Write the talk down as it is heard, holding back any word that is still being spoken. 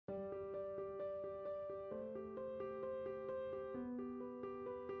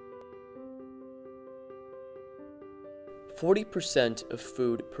40% of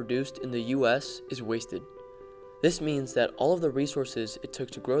food produced in the US is wasted. This means that all of the resources it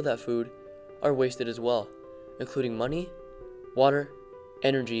took to grow that food are wasted as well, including money, water,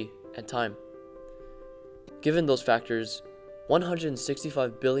 energy, and time. Given those factors,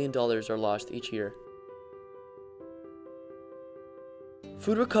 $165 billion are lost each year.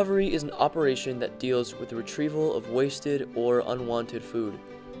 Food recovery is an operation that deals with the retrieval of wasted or unwanted food,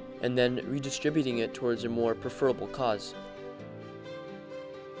 and then redistributing it towards a more preferable cause,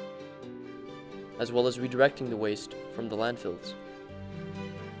 as well as redirecting the waste from the landfills.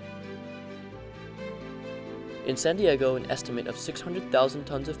 In San Diego, an estimate of 600,000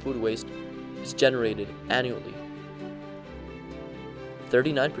 tons of food waste is generated annually,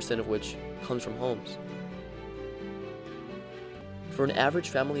 39% of which comes from homes. For an average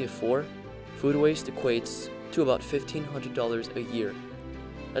family of 4, food waste equates to about $1,500 a year.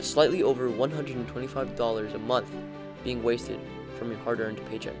 That's slightly over $125 a month being wasted from your hard-earned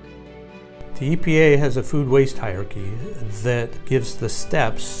paycheck. The EPA has a food waste hierarchy that gives the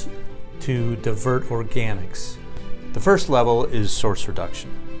steps to divert organics. The first level is source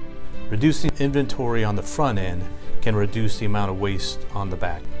reduction. Reducing inventory on the front end can reduce the amount of waste on the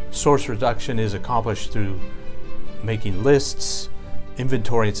back. Source reduction is accomplished through making lists,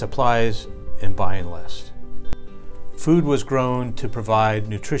 inventorying supplies, and buying less. Food was grown to provide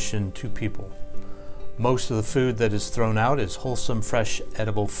nutrition to people. Most of the food that is thrown out is wholesome, fresh,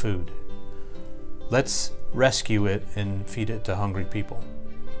 edible food. Let's rescue it and feed it to hungry people.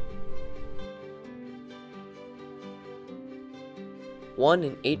 One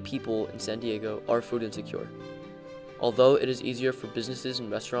in 8 people in San Diego are food insecure. Although it is easier for businesses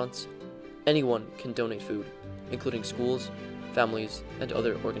and restaurants, anyone can donate food, including schools, families, and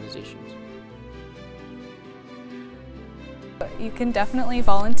other organizations. You can definitely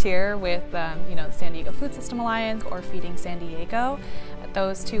volunteer with the San Diego Food System Alliance or Feeding San Diego.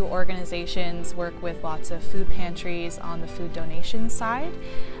 Those two organizations work with lots of food pantries on the food donation side.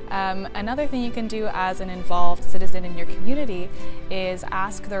 Another thing you can do as an involved citizen in your community is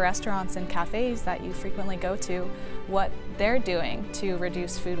ask the restaurants and cafes that you frequently go to what they're doing to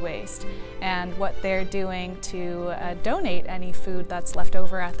reduce food waste and what they're doing to donate any food that's left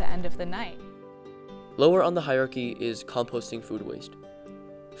over at the end of the night. Lower on the hierarchy is composting food waste.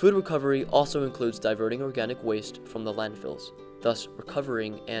 Food recovery also includes diverting organic waste from the landfills, thus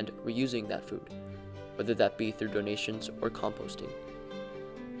recovering and reusing that food, whether that be through donations or composting.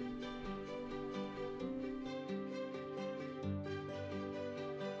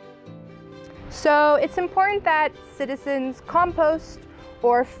 So it's important that citizens compost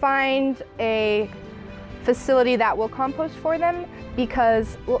or find a facility that will compost for them,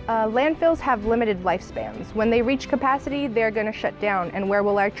 because landfills have limited lifespans. When they reach capacity, they're going to shut down, and where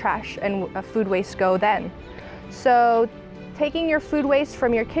will our trash and food waste go then? So taking your food waste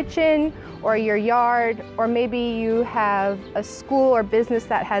from your kitchen or your yard, or maybe you have a school or business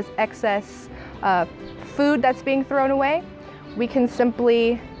that has excess food that's being thrown away, we can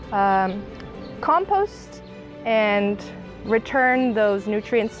simply compost and return those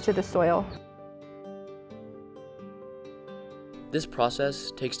nutrients to the soil. This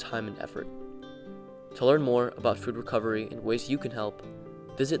process takes time and effort. To learn more about food recovery and ways you can help,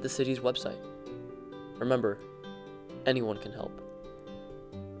 visit the city's website. Remember, anyone can help.